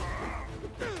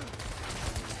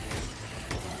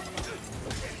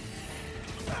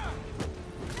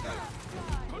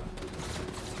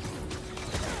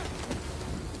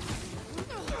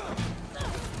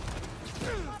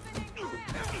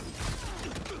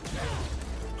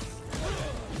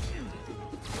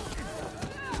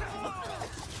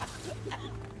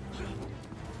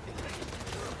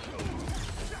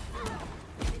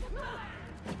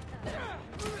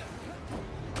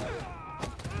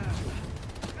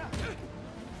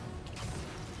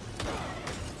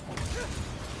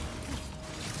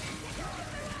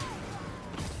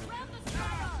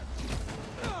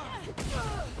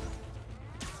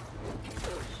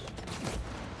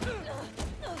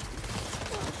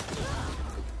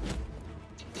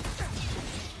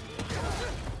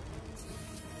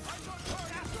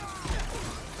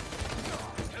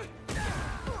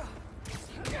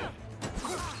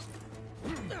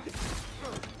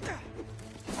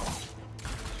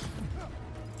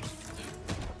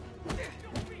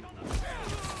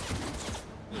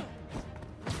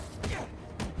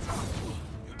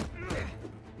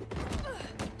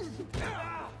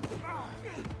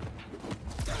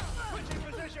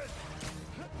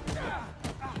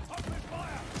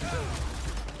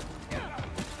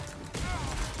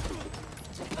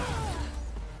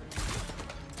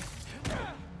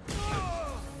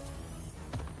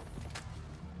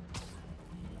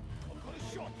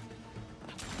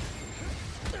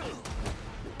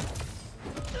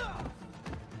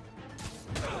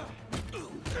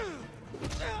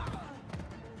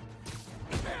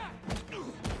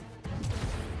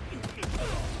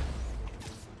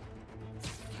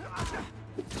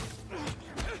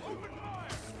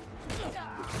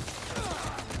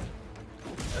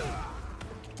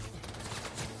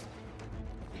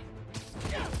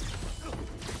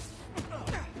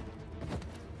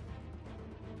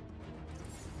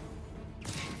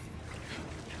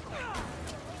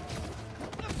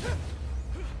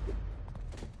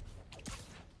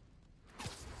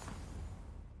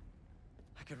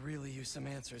 I could really use some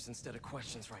answers instead of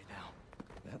questions right now.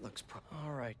 That looks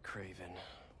All right, Craven.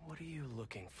 What are you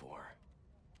looking for?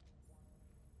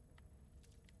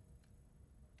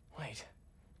 Wait.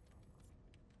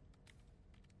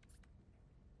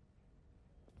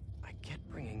 I get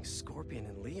bringing Scorpion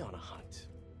and Lee on a hunt,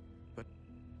 but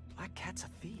Black Cat's a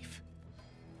thief.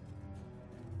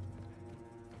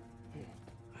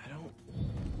 I don't...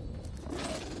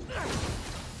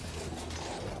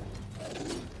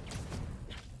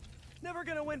 Never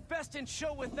gonna win Best in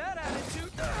Show with that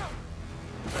attitude!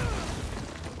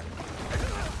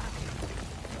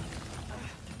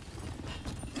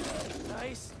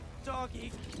 Nice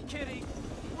doggy, kitty,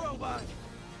 robot!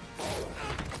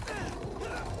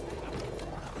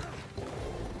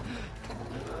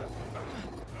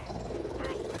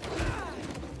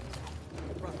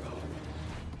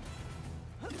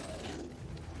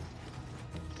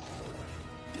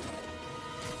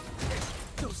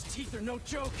 Those teeth are no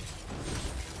joke!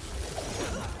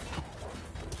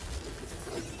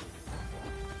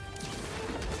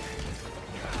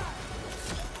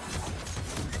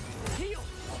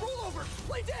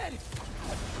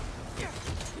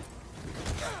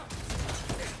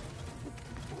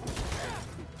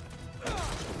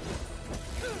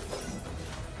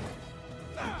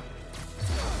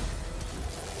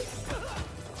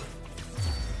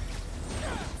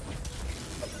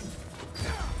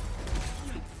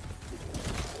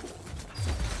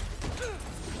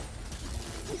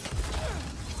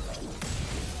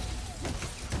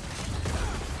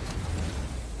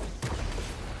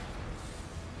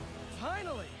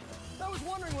 was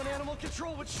wondering when animal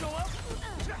control would show up.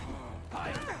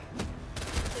 Hi.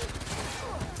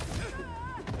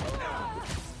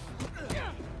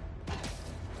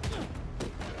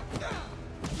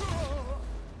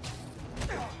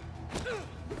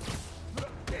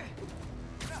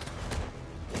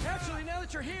 Actually, now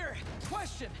that you're here,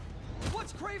 question.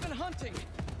 What's Craven hunting?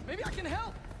 Maybe I can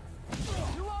help.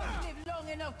 You won't live long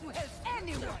enough to help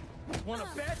anyone. Wanna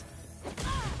bet?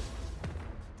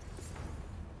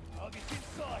 I'll get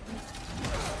inside.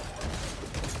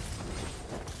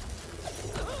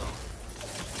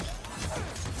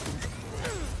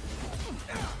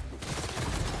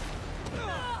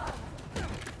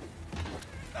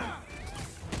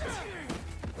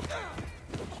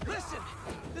 Listen,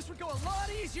 this would go a lot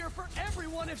easier for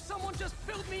everyone if someone just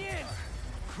filled me in.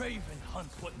 Craven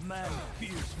hunts what man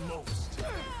fears most.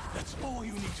 That's all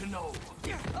you need to know.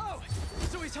 Oh,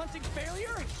 so he's hunting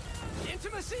failure?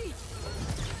 Intimacy?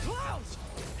 Clowns!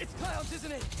 It's clowns,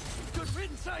 isn't it? Good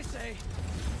riddance, I say.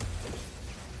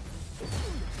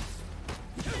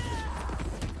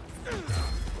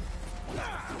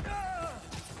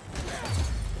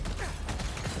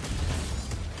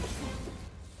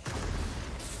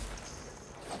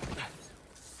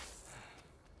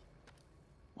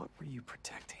 What were you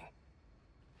protecting?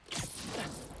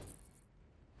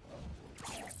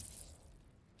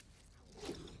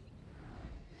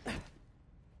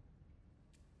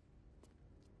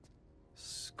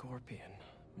 Scorpion,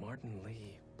 Martin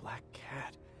Lee, Black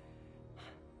Cat.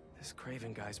 This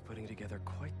Craven guy's putting together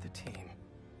quite the team.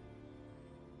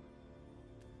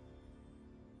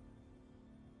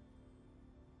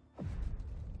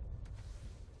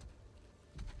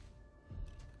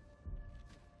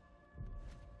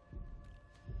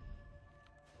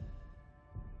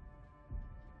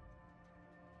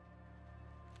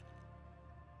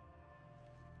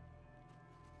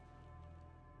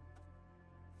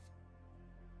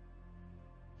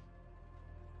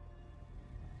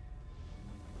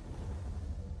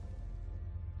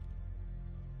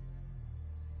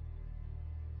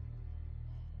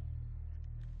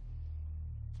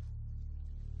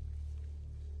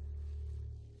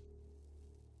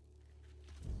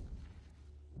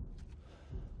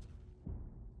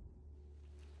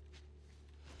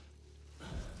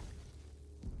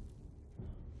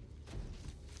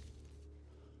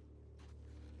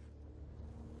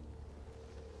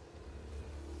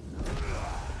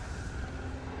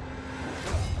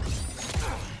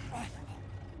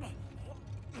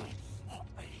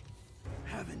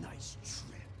 Have a nice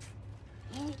trip.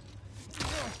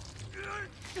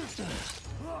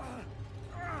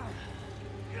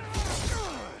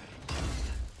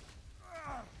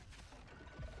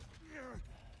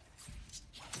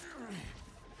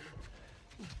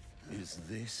 Is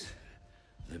this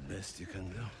the best you can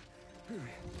do?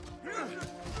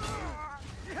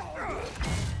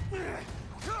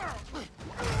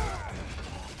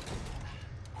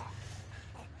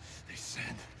 They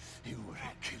said you were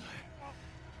a killer.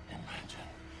 Imagine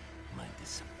my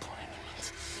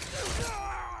disappointment.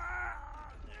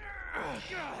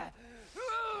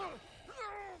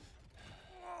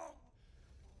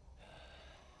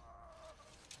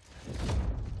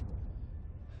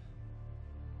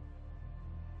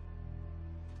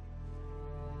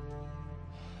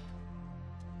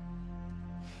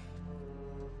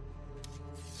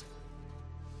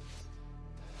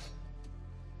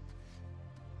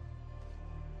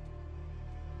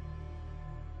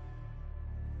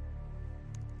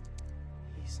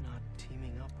 He's not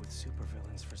teaming up with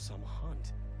supervillains for some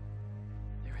hunt.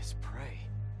 They're his prey.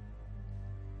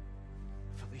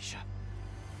 Felicia.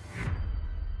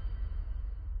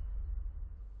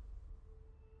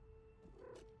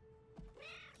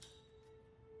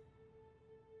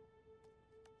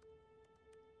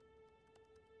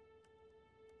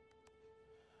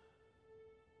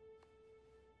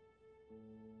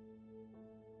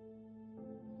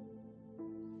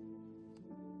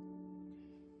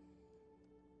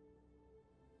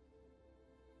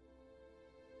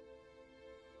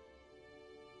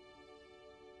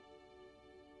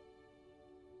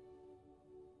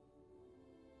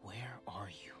 Where are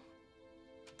you?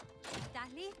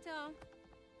 ¿Estás listo?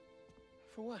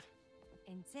 For what?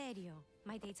 En serio?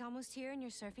 My date's almost here and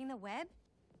you're surfing the web?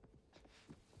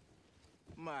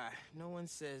 Ma, no one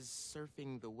says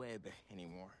surfing the web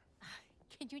anymore.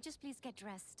 Can you just please get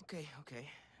dressed? Okay, okay.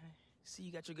 See,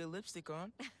 you got your good lipstick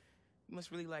on. You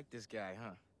must really like this guy,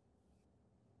 huh?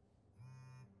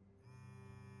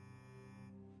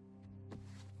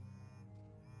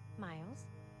 Miles?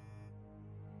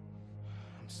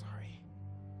 I'm sorry.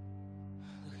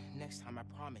 Look, next time, I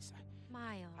promise.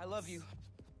 Miles. I love you.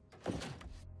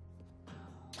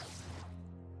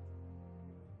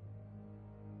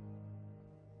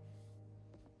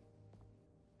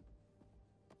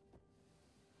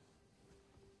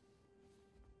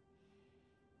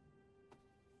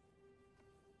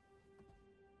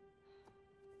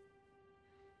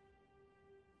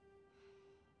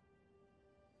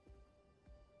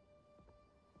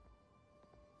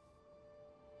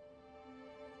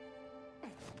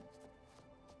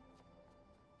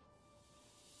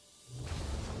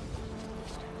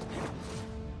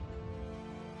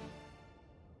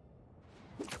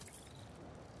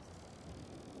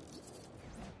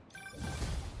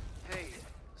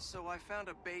 So I found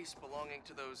a base belonging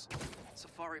to those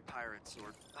safari pirates,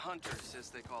 or hunters as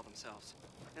they call themselves,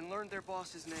 and learned their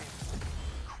boss's name,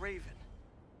 Craven.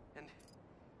 And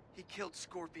he killed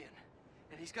Scorpion,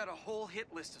 and he's got a whole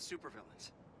hit list of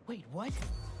supervillains. Wait, what?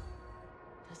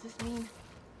 Does this mean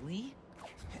Lee?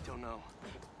 I don't know,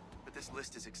 but this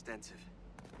list is extensive.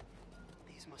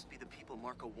 These must be the people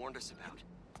Marco warned us about.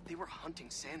 They were hunting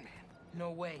Sandman.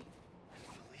 No way. And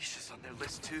Felicia's on their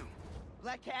list too.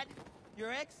 Black Cat?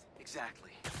 Your ex?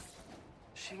 Exactly.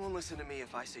 She won't listen to me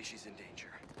if I say she's in danger.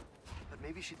 But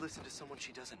maybe she'd listen to someone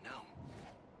she doesn't know.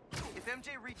 If MJ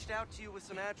reached out to you with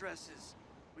some addresses,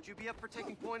 would you be up for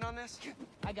taking point on this?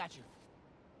 I got you.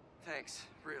 Thanks,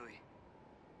 really.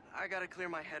 I gotta clear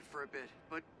my head for a bit,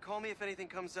 but call me if anything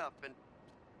comes up, and...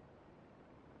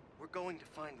 We're going to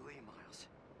find Lee, Miles.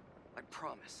 I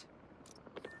promise.